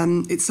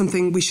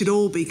something we should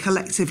all be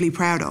collectively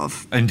proud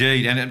of.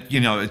 Indeed, and you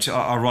know, it's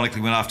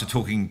ironically, when after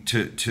talking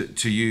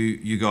to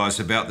you guys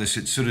about this,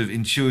 it sort of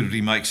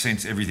intuitively makes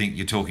sense, everything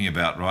you're talking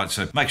about, right?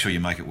 So make sure you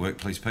make it work,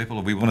 please,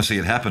 people. We want to see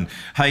it happen.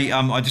 Hey,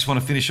 I just want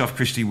to finish finish off,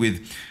 Kristy,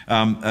 with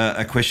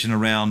a question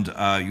around,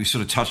 you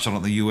sort of touched on it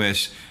in the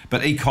US,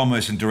 but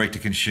e-commerce and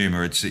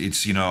direct-to-consumer, it's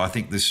I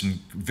think there's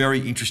some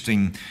very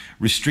interesting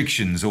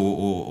restrictions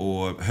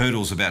or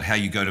hurdles about how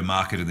you go to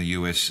market in the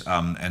US,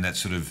 and that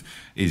sort of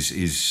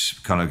is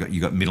kind of, you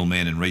got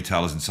middlemen and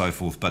retailers and so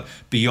forth. But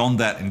beyond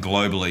that and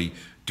globally,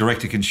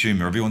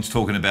 direct-to-consumer, everyone's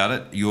talking about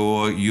it.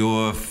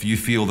 You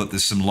feel that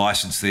there's some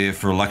license there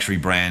for a luxury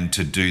brand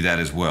to do that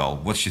as well.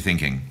 What's your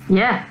thinking?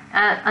 Yeah,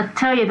 I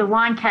tell you, the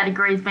wine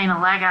category has been a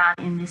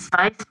laggard in this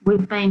space.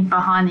 We've been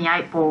behind the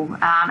eight ball.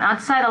 I'd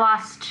say the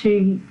last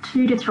two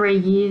to 3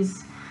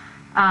 years,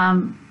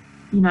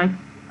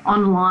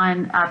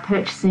 online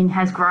purchasing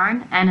has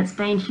grown, and it's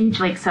been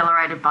hugely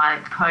accelerated by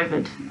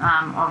COVID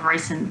of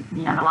recent,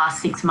 the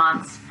last 6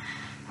 months.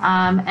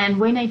 And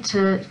we need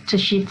to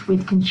shift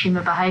with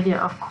consumer behaviour,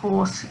 of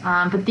course.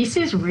 But this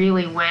is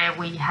really where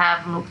we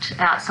have looked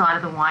outside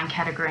of the wine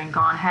category and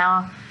gone,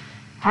 how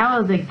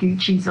are the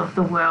Guccis of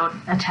the world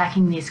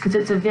attacking this? Because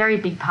it's a very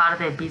big part of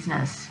their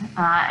business.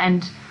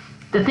 And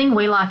the thing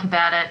we like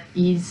about it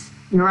is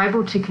you're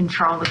able to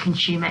control the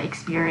consumer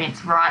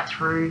experience right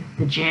through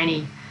the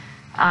journey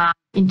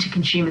into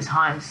consumers'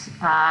 homes.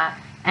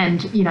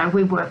 And,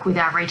 we work with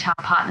our retail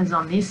partners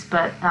on this,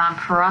 but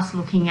for us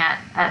looking at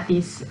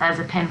this as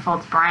a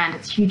Penfolds brand,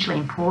 it's hugely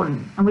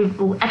important. And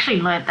we've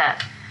actually learnt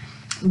that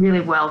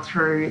really well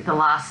through the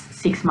last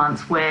 6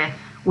 months, where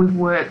we've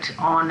worked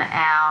on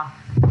our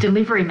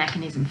delivery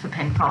mechanism for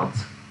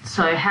Penfolds.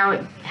 So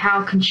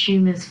how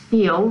consumers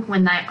feel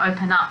when they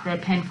open up their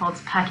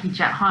Penfolds package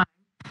at home.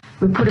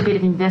 We put a bit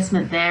of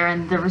investment there,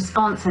 and the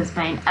response has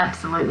been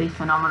absolutely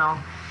phenomenal.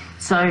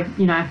 So,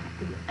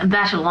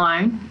 that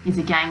alone is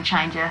a game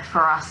changer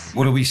for us.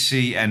 What do we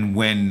see and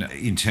when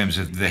in terms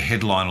of the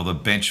headline or the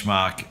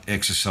benchmark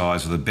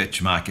exercise or the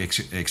benchmark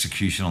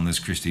execution on this,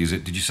 Kristy?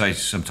 Did you say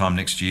sometime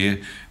next year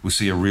we'll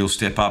see a real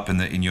step up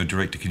in your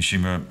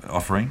direct-to-consumer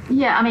offering?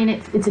 Yeah, I mean,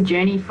 it's a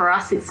journey for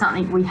us. It's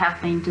something we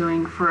have been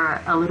doing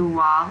for a little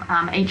while.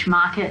 Each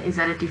market is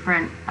at a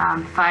different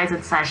phase.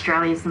 I'd say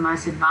Australia is the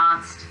most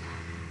advanced.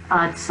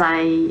 I'd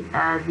say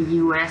the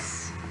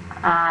US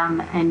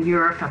and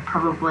Europe are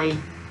probably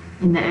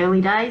in the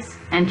early days,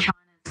 and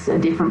China's a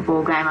different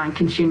ballgame, and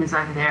consumers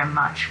over there are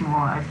much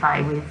more au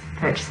fait with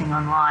purchasing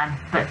online.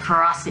 But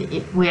for us,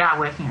 we are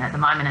working at the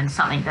moment, and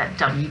something that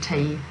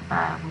WT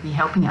will be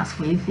helping us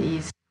with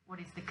is what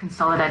is the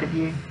consolidated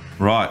view.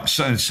 Right,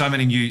 so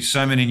many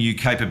new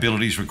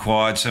capabilities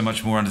required, so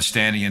much more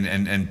understanding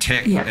and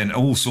tech, yep, and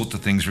all sorts of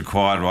things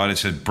required, right?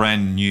 It's a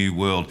brand new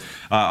world.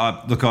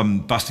 Look, I'm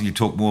busting your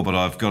talk more, but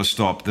I've got to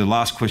stop. The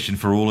last question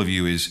for all of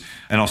you is,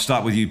 and I'll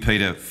start with you,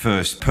 Peter,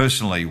 first.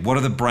 Personally, what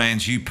are the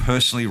brands you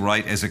personally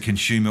rate as a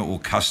consumer or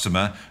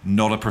customer,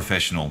 not a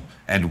professional,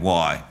 and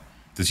why?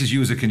 This is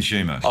you as a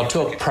consumer. I'll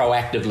talk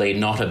proactively,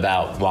 not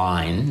about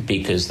wine,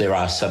 because there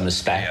are some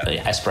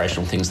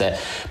aspirational things there.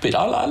 But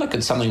I look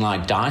at something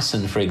like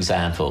Dyson, for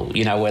example,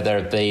 whether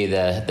it be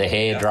the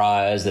hair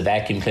dryers, the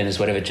vacuum cleaners,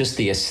 whatever, just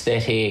the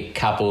aesthetic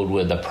coupled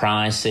with the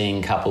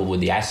pricing, coupled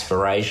with the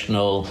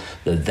aspirational,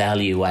 the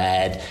value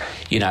add.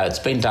 It's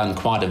been done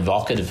quite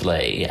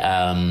evocatively,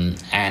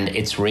 and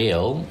it's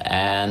real,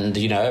 and,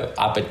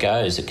 up it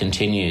goes, it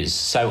continues.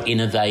 So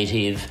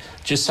innovative.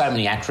 Just so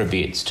many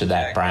attributes to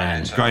that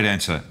brand. Great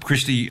answer.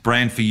 Kristy,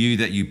 brand for you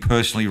that you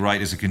personally rate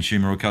as a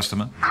consumer or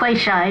customer?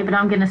 Cliche, but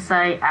I'm going to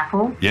say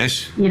Apple.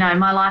 Yes.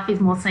 My life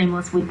is more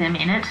seamless with them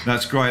in it.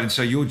 That's great. And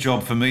so your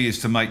job for me is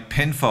to make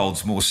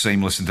Penfolds more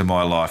seamless into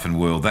my life and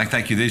world.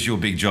 Thank you. There's your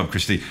big job,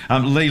 Kristy.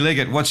 Lee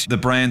Leggett, what's the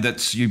brand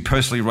that you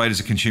personally rate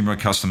as a consumer or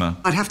customer?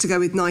 I'd have to go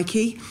with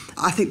Nike.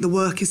 I think the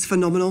work is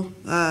phenomenal,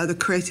 the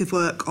creative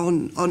work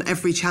on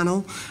every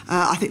channel.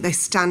 I think they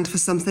stand for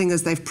something,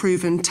 as they've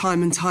proven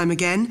time and time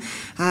again.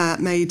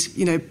 Made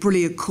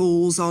brilliant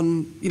calls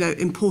on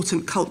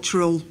important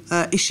cultural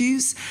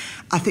issues.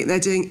 I think they're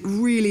doing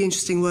really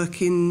interesting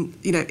work in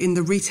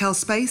the retail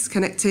space,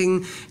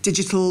 connecting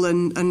digital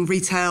and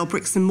retail,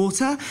 bricks and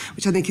mortar,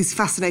 which I think is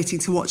fascinating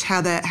to watch how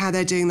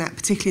they're doing that,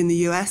 particularly in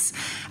the US.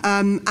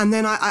 And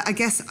then I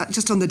guess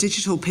just on the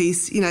digital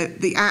piece,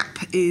 the app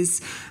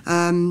is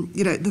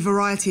the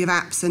variety of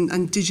apps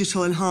and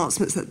digital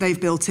enhancements that they've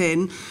built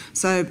in.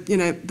 So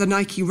the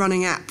Nike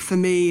running app for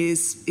me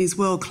is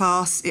world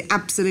class. It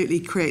absolutely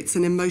creates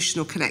an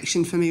emotional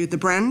connection for me with the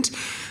brand,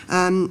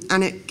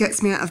 and it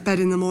gets me out of bed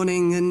in the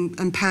morning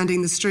and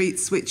pounding the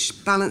streets,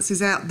 which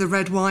balances out the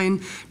red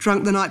wine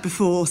drunk the night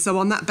before. So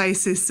on that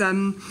basis,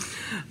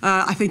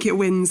 I think it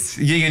wins.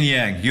 Yin and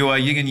yang. You are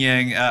yin and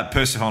yang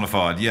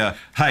personified. Yeah.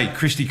 Hey,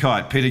 Kristy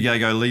Keyte, Peter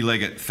Gago, Lee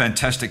Leggett,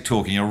 fantastic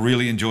talking. A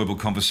really enjoyable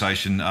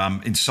conversation,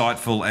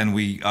 insightful, and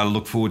we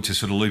look forward to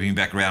sort of looping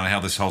back around on how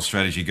this whole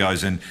strategy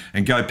goes. And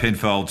go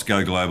Penfolds,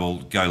 go global,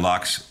 go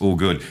Lux, all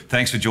good.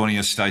 Thanks for joining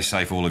us. Stay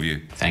safe, all of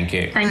you. Thank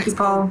you. Thank you,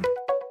 Paul.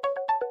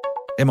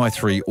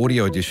 MI3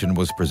 Audio Edition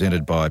was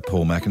presented by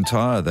Paul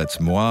McIntyre, that's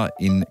moi,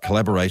 in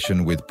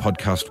collaboration with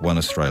Podcast One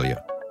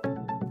Australia.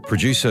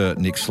 Producer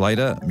Nick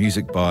Slater,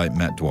 music by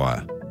Matt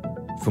Dwyer.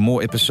 For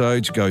more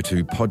episodes, go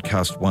to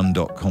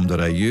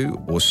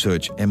podcast1.com.au or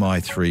search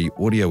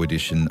MI3 Audio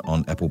Edition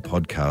on Apple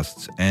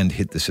Podcasts and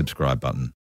hit the subscribe button.